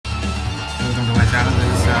channel, this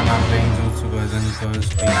is Sam. I'm playing Jujutsu Kaisen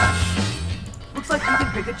first teach. Looks like you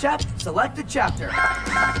can pick a chapter. Select a chapter.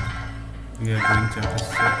 We are doing chapter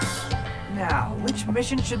 6. Now, which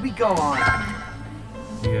mission should we go on?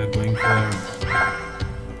 We are going for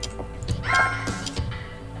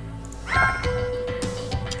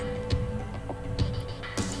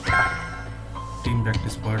team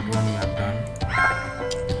practice part 1 we have done.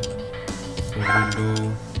 So we'll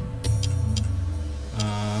do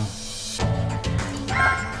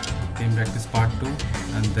team practice part 2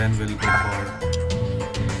 and then we'll go for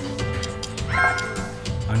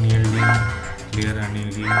unyielding, clear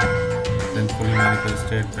unyielding, then fully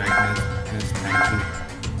manifested, brightness, thank you.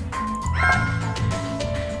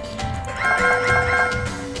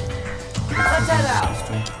 Let's head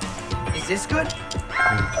out. Is this good?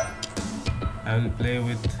 I will play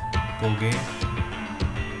with Toge.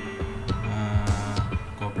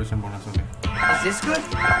 Cooperation bonus, okay. Is this good?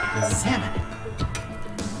 Yeah. Salmon.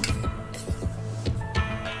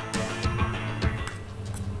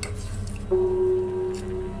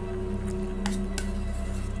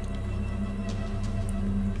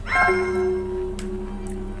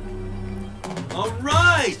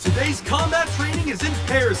 Alright! Today's combat training is in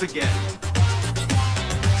pairs again.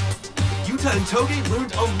 Yuta and Toge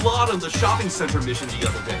learned a lot on the shopping center mission the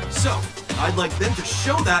other day, so I'd like them to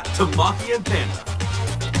show that to Maki and Panda.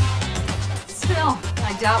 Still,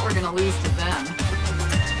 I doubt we're gonna lose to them.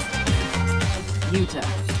 Yuta,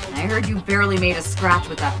 I heard you barely made a scratch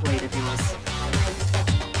with that blade of yours.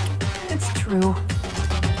 It's true.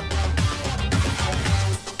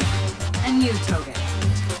 And you, Toge.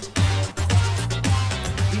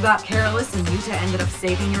 You got careless and Yuta ended up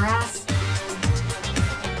saving your ass?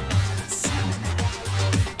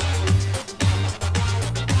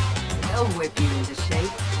 They'll whip you into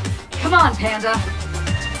shape. Come on, Panda!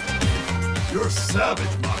 You're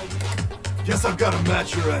savage, Maki. Guess I've got to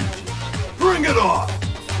match your energy. Bring it on!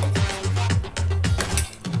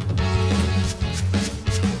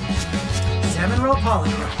 Salmon roll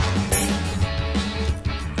polychrome.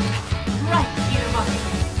 Right, Peter Maki.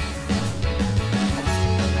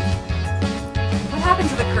 What happened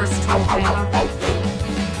to the cursed tool, Panda?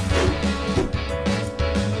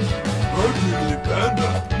 Hardly, Panda.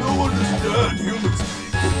 No understand human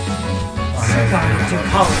speak. Gotta do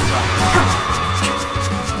polychrome.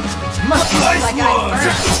 Must be Nice like one!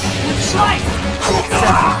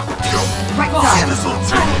 Right side! This'll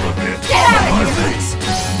tickle a bit. Get out of here! Thanks.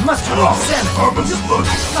 Must be salmon. I'm a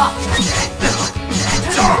sluggy. Stop!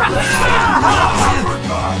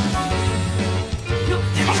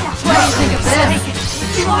 What do you think of this?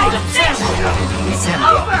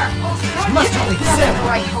 Salmon. Over! Must be Nothing to salmon.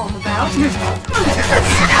 write home about.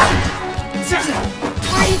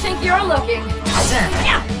 Where do you think you're looking?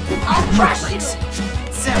 Salmon. I'll crush you!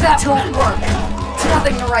 Salmon. That won't work.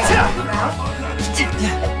 Nothing to write home about.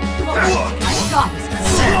 I got this.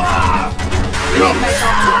 Make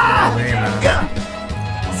myself Hey, man.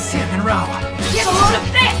 Salmon raw. get a load of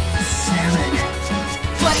this! Salmon.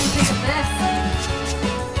 What do you think of this?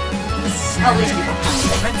 I'll leave you behind.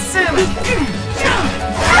 Red salmon.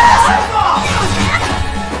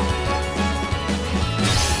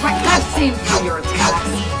 Right, I've seen through your attacks.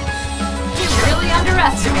 You really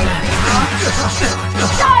underestimate me, huh?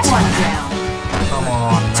 Got one down. Come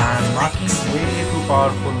on, man. Maki's way too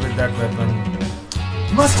powerful with that weapon.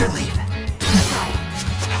 Mustard leaf.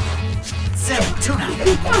 Salmon tuna.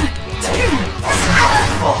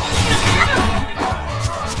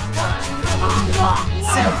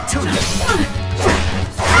 Salmon tuna.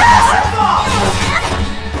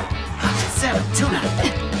 Salmon tuna.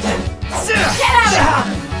 Get out of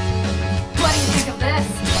here! What do you think of this?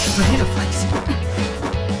 Burrito flakes.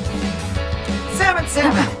 Salmon,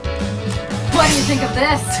 salmon. What do you think of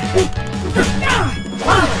this?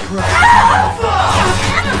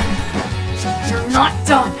 You're not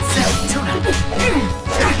done! Salmon tuna.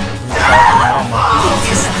 Now,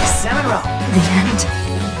 Maki. Salmon roll. The end.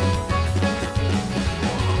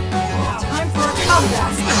 Time for a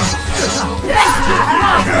comeback!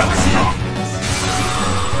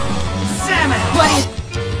 Salmon. What do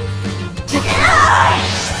you...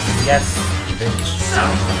 Yes, bitch.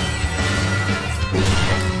 Salmon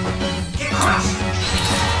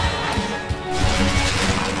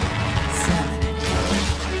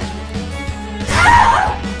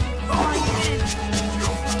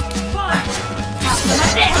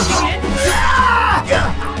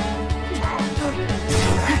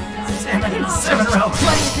roll.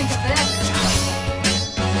 What do you think of this?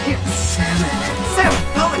 Here. Salmon. Salmon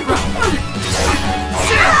polychrome.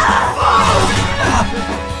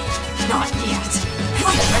 Not yet.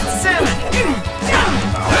 Salmon.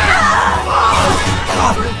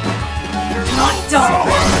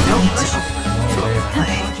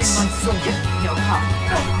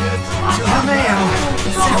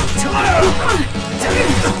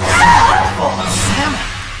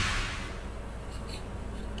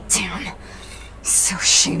 Damn. So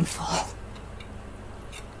shameful.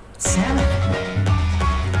 Salmon.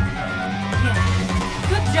 Yeah.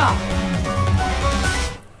 Good job.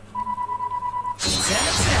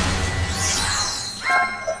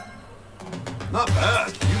 Not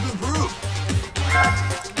bad. You've improved.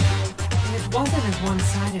 It wasn't as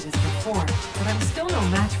one-sided as before, but I'm still no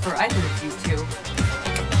match for either of you two.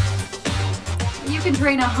 You can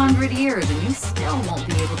train 100 years and you still won't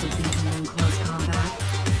be able to beat me in close combat.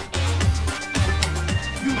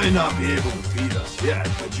 You may not be able to beat us yet,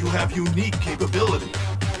 but you have unique capabilities.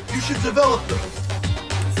 You should develop them.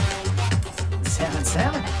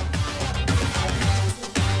 Salmon.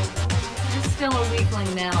 You're still a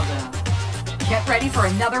weakling now, though. Get ready for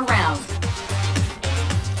another round.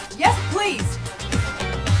 Yes, please!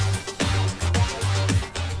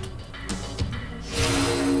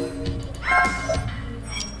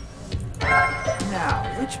 Now,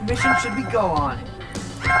 which mission should we go on?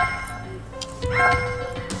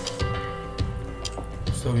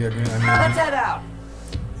 So we are doing. Let's head out!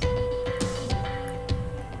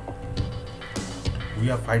 We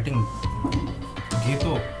are fighting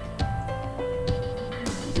Geto.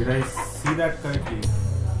 Did I see that correctly?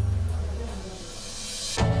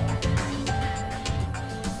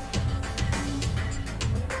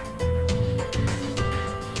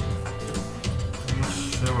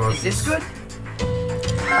 Is this good?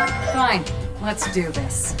 Fine, let's do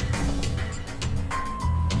this.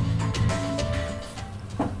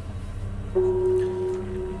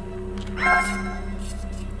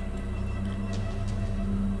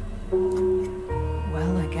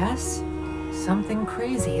 Well, I guess something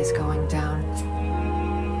crazy is going down.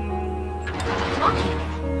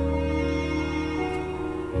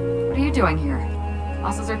 What are you doing here?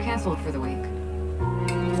 Classes are canceled for the week.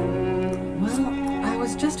 Well, I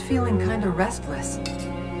was just feeling kind of restless.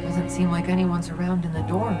 Doesn't seem like anyone's around in the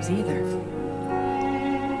dorms either.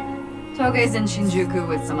 Togei's in Shinjuku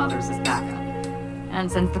with some others as backup.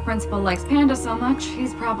 And since the principal likes Panda so much,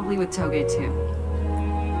 he's probably with Togei too.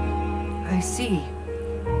 I see.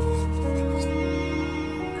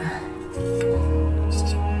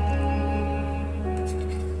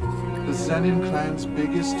 The Zenin clan's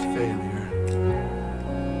biggest failure.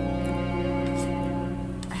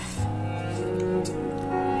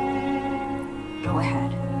 Go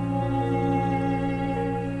ahead.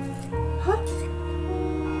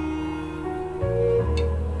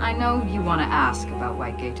 I know you want to ask about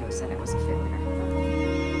why Geto said it was a failure.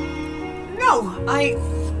 No,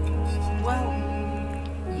 well,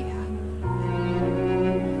 Yeah.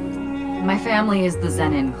 My family is the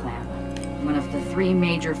Zenin clan, one of the 3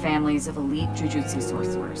 major families of elite Jujutsu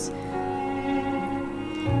sorcerers.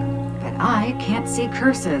 But I can't see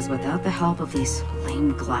curses without the help of these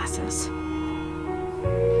lame glasses.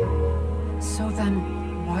 so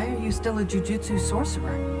then, why are you still a Jujutsu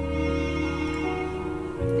sorcerer?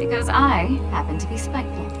 Because I happen to be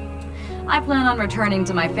spiteful. I plan on returning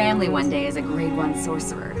to my family one day as a grade 1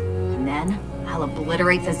 sorcerer. And then, I'll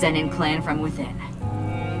obliterate the Zenin clan from within.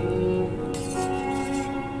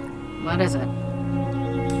 What is it?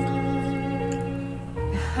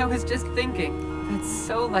 I was just thinking, that's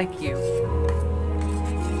so like you.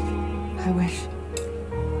 I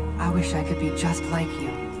wish I could be just like you.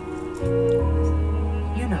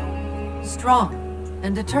 You know, strong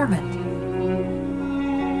and determined.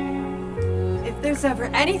 If there's ever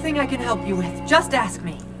anything I can help you with, just ask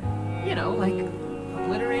me. You know, like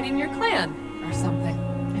obliterating your clan or something.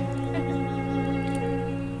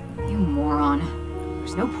 You moron.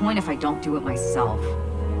 There's no point if I don't do it myself.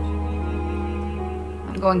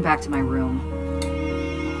 I'm going back to my room.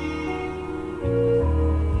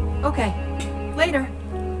 Okay, later.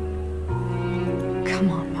 Come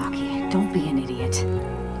on, Maki. Don't be an idiot.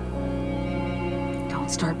 Don't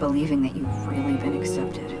start believing that you've really been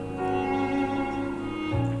accepted.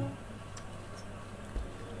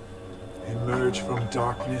 Emerge from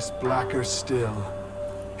darkness blacker still.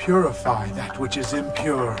 Purify that which is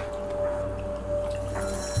impure.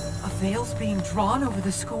 A veil's being drawn over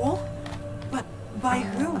the school? But by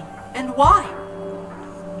who? And why?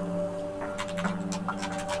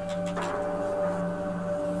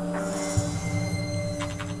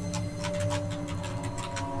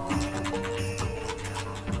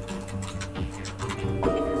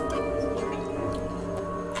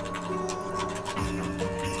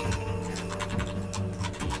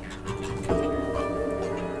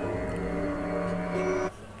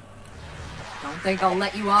 Think I'll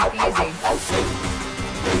let you off easy.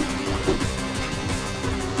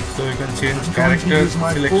 So you can change I'm going to character use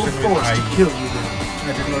my full selection with force to I. kill you then.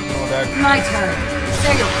 I did not know that. My turn.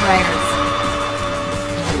 Say your prayers.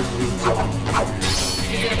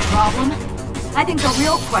 Is it a problem? I think the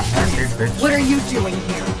real question is, what are you doing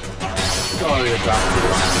here? Sorry about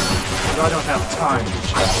this, but I don't have time to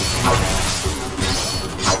chat with mothers.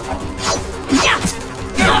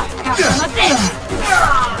 Have some of this.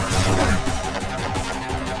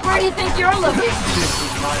 Where do you think you're looking? This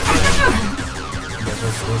is my way. That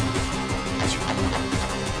was good.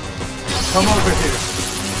 Come over here.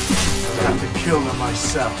 I have to kill them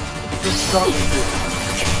myself. Let's start with this.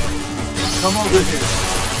 Come over here.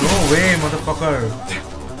 No way, motherfucker.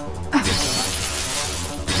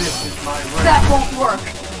 This is my way. That won't work.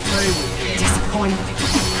 Play with it. Disappointed.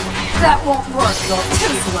 That won't work.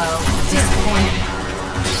 Too slow. Disappointed.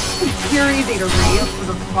 You're easy to read. For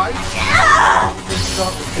the fight? Let's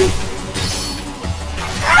start with this.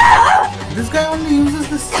 This guy only uses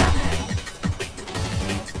this.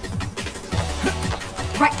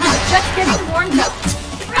 Right, just getting warmed up.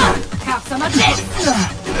 Have some of this.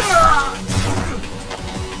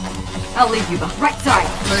 I'll leave you the right side.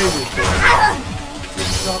 Play with it.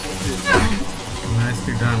 Let's start with this.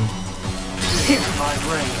 Nicely done. This is my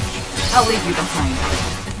range. I'll leave you behind.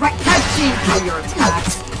 Right, I've seen through your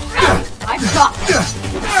attacks. I've got this.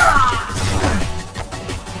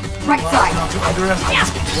 Right side. Not to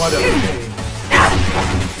underestimate what a pain.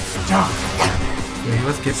 So he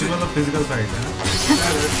was capable of physical fight, huh?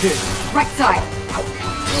 Better hit. Right side.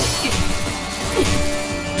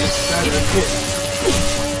 Better hit.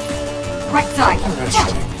 Right side.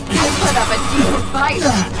 You put up a decent fight.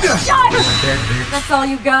 Shot! Dead bitch. That's all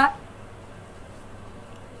you got?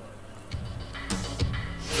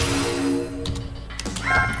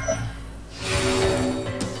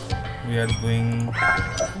 We are going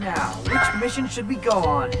Now, which mission should we go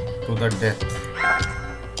on? to the death.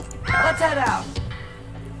 Let's head out.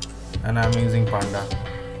 And I'm using Panda.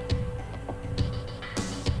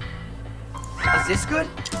 Is this good?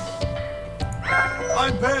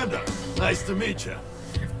 I'm Panda. Nice to meet you.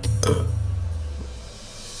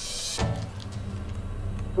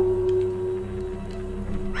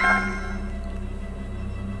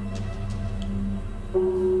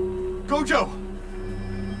 Gojo!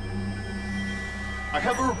 I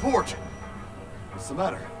have a report. What's the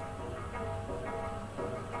matter?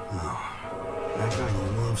 That guy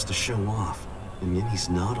loves to show off, and yet he's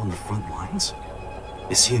not on the front lines?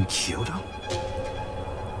 Is he in Kyoto?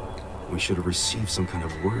 We should have received some kind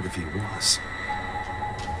of word if he was.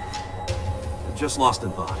 I'm just lost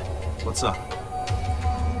in thought. What's up?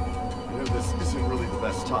 You know, this isn't really the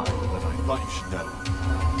best time, but I thought you should know.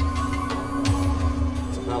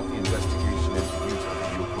 It's about the investigation into Utah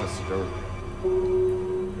you requested earlier.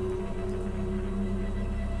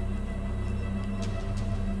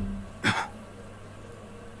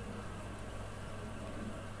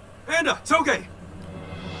 Panda! Toge!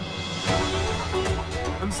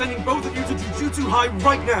 I'm sending both of you to Jujutsu High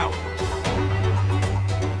right now!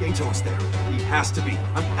 Gato is there. He has to be.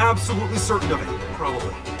 I'm absolutely certain of it.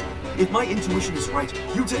 Probably. If my intuition is right,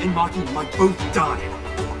 Yuta and Maki might both die.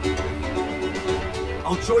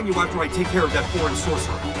 I'll join you after I take care of that foreign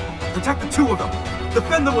sorcerer. Protect the two of them.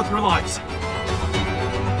 Defend them with your lives.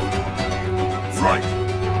 Right!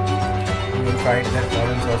 We will fight that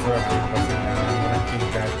foreign sorcerer up to person and I'm gonna kick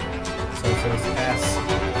that sorcerer's ass.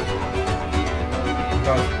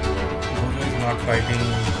 Because Gojo is not fighting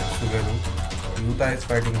Sugaru. Yuta is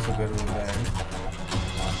fighting Sugaru in the end.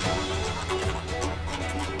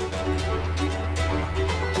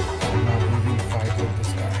 So now we will fight with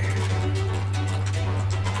this guy.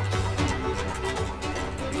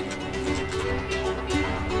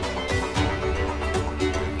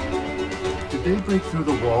 Did they break through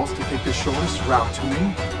the walls to take the shortest route to me?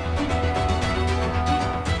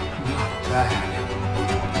 Not bad.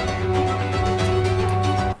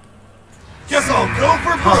 Guess I'll go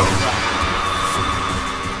for broke!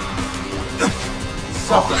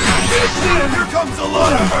 Here comes a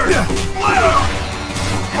lot of hurt!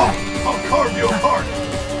 I'll carve you apart!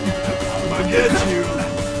 I'ma get you!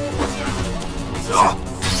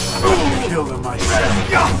 Kill them myself.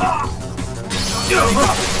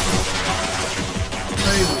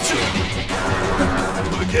 Play with it.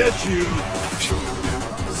 I'ma get you!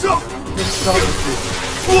 Let's start with this.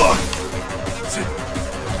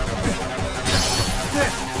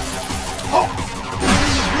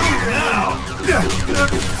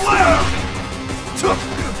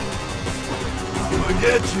 I'ma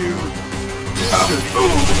get you!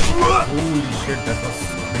 Holy shit, that was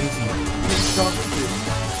crazy. Let's start with this.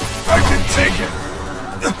 I can take it!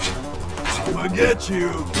 I'ma get you!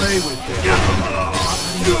 Play with it.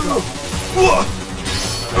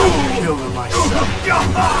 Kill them myself.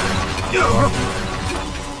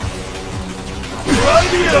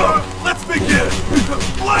 Idea! Let's begin!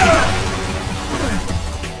 Flare!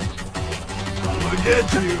 I'm gonna get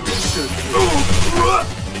you!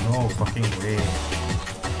 No fucking way.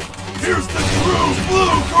 Here's the true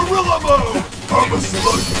blue gorilla mode! I'm a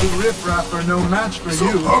slug! The riffraff are no match for So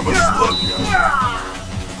you. I'm a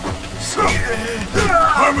slug!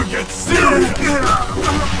 Karma gets serious!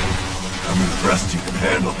 I'm impressed you can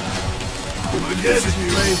handle that. I'm gonna get you!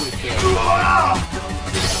 Play with them.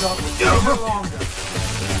 Stop it. No longer.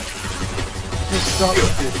 Just stop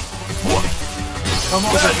with this. What? Come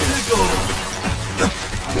over That here. tickle!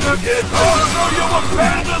 I'm gonna get you! Oh, no, you what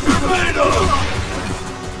pandas are made of!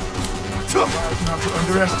 Not to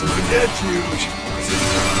underestimate. To get you!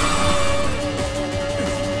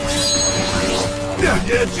 To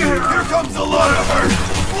get you! Here comes a lot of hurt!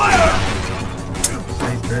 Flare!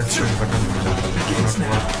 I pressed the button. It's not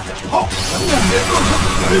working. Oh!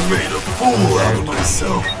 I made a fool out of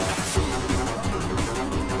myself!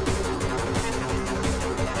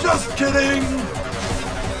 Just kidding!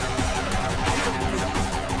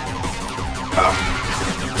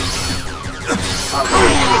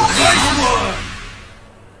 Nice one!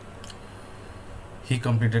 He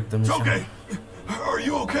completed the mission. Okay. Are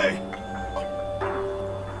you okay?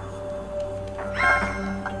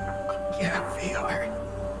 Yeah, VR.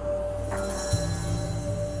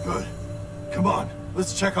 Good. Come on,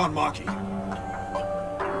 let's check on Maki.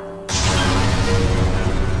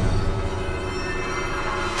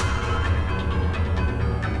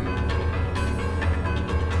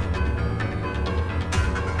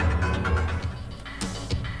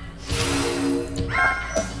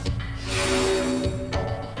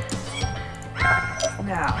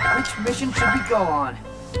 Now, which mission should we go on?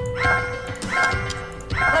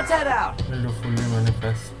 Let's head out. Will do fully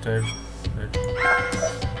manifested.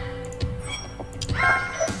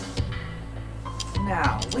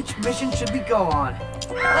 Now, which mission should we go on?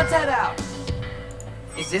 Let's head out.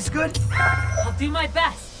 Is this good? I'll do my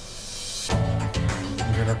best.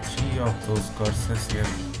 There are 3 of those curses here.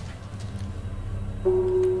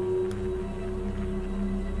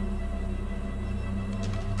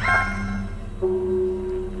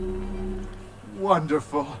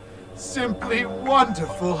 Wonderful. Simply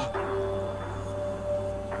wonderful.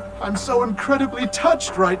 I'm so incredibly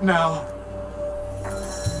touched right now.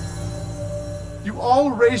 You all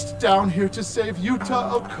raced down here to save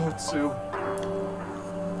Yuta Okotsu.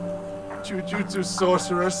 Jujutsu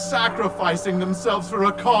sorcerers sacrificing themselves for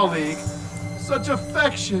a colleague. Such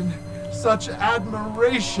affection, such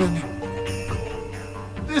admiration.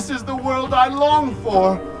 This is the world I long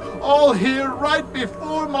for, all here right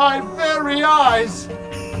before my very eyes.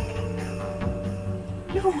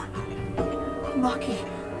 No. Maki.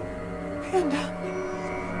 Panda.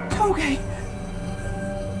 Toge.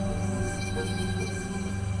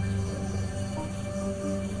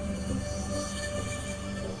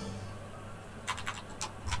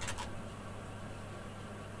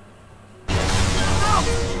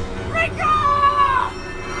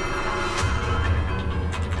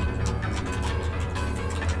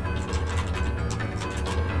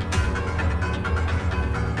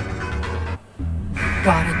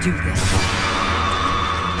 Gotta do this.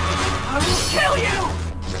 I will kill you!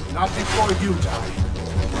 Not before you die.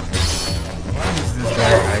 Why is this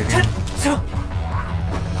guy hiding?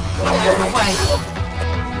 Out of the way.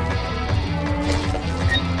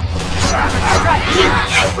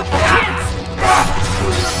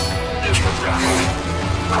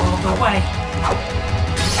 Out of the way.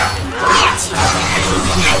 Out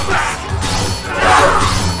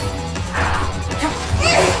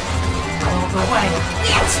of the way.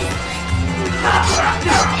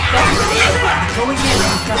 Going in.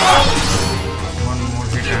 One more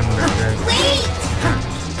hit and that guy.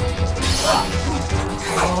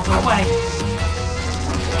 All the way.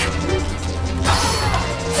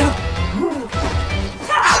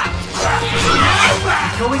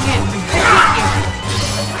 Going in.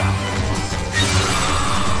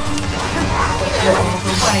 All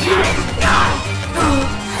the way.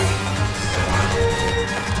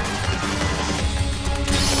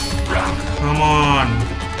 Come on.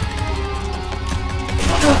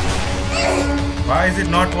 Why is it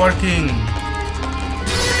not working?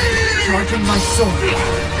 Charging my sword.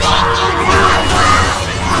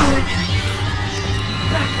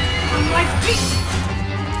 On my feet.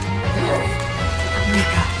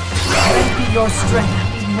 Mika, let be your strength.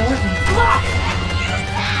 More than block.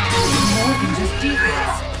 More than just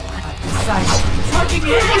defense. I've decided. Charging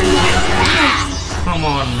in. Come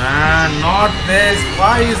on, man. Not this.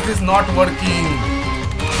 Why is this not working?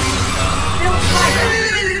 Still fire.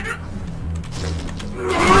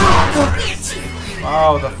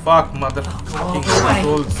 Wow, the fuck, motherfucking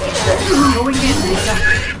assholes. Going in, Rika.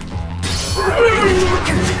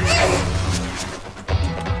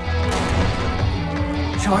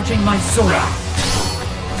 Charging my sword.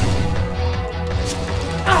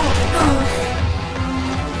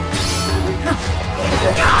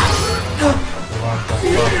 What the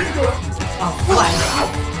fuck? I'll flash.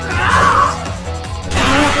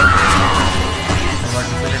 I got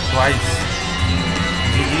to hit it twice.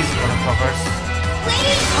 GG's, motherfuckers.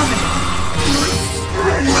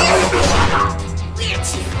 Get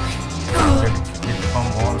hit from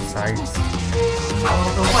all sides. All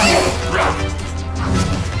the way.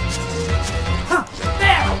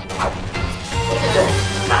 There!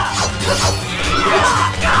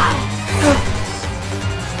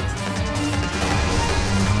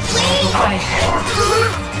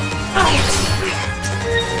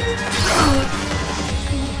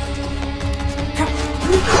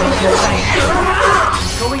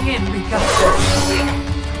 Going in, Rika.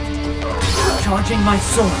 Charging my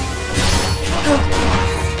sword.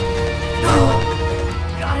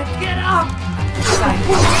 Gotta get up!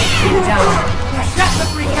 Get down. Shut the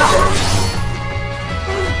Rika!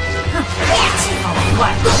 I'll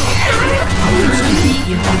flash. I'll just beat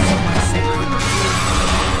you for someone's sake.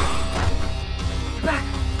 Back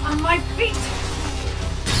on my feet!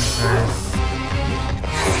 Nice.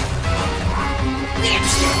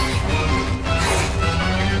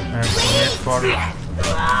 Wait for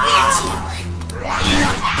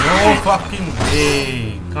no fucking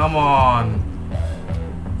way. Come on.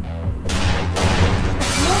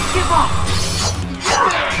 Don't give up!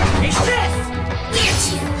 It's this!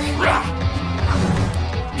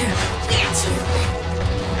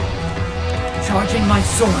 Charging my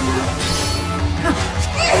sword.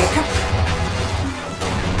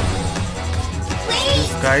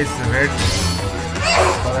 This guy's red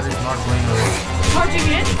color is not going away. Charging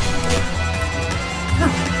in?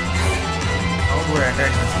 How do I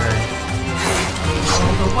attack this guy?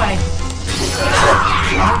 All the way.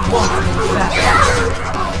 I won't go back.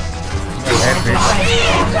 Red,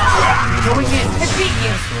 Going in to beat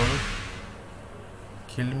you.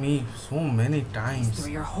 Kill me so many times.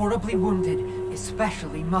 Three are horribly wounded,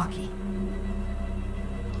 especially Maki.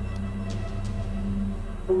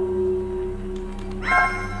 I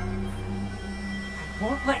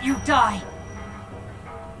won't let you die.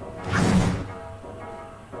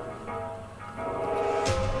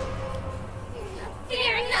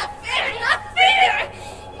 Fear, not fear, not fear!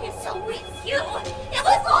 It's always you! It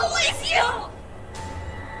was always you!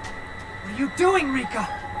 What are you doing, Rika?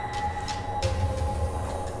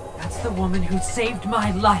 That's the woman who saved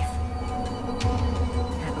my life.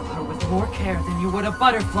 Handle her with more care than you would a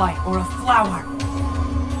butterfly or a flower.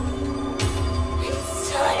 I'm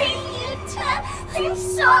sorry, Yuta. I'm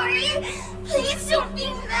sorry. Please don't be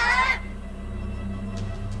mad.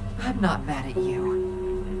 I'm not mad at you.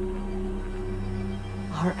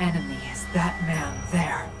 Our enemy is that man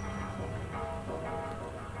there.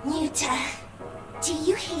 Yuta, do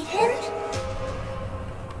you hate him?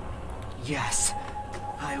 Yes,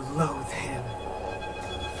 I loathe him.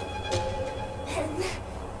 Then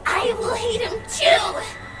I will hate him too!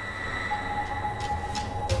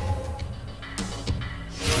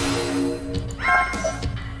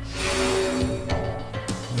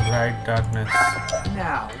 Bright darkness.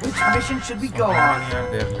 Now, which mission should we go How on? many are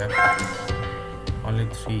there left? Only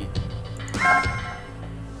 3.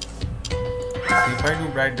 So if I do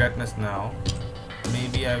bright darkness now,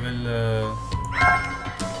 maybe I will.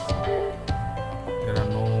 There are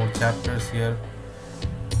no more chapters here.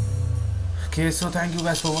 Okay, so thank you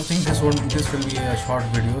guys for watching. This will be a short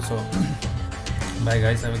video. So bye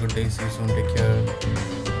guys. Have a good day. See you soon. Take care,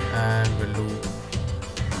 and we'll do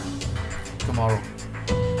tomorrow.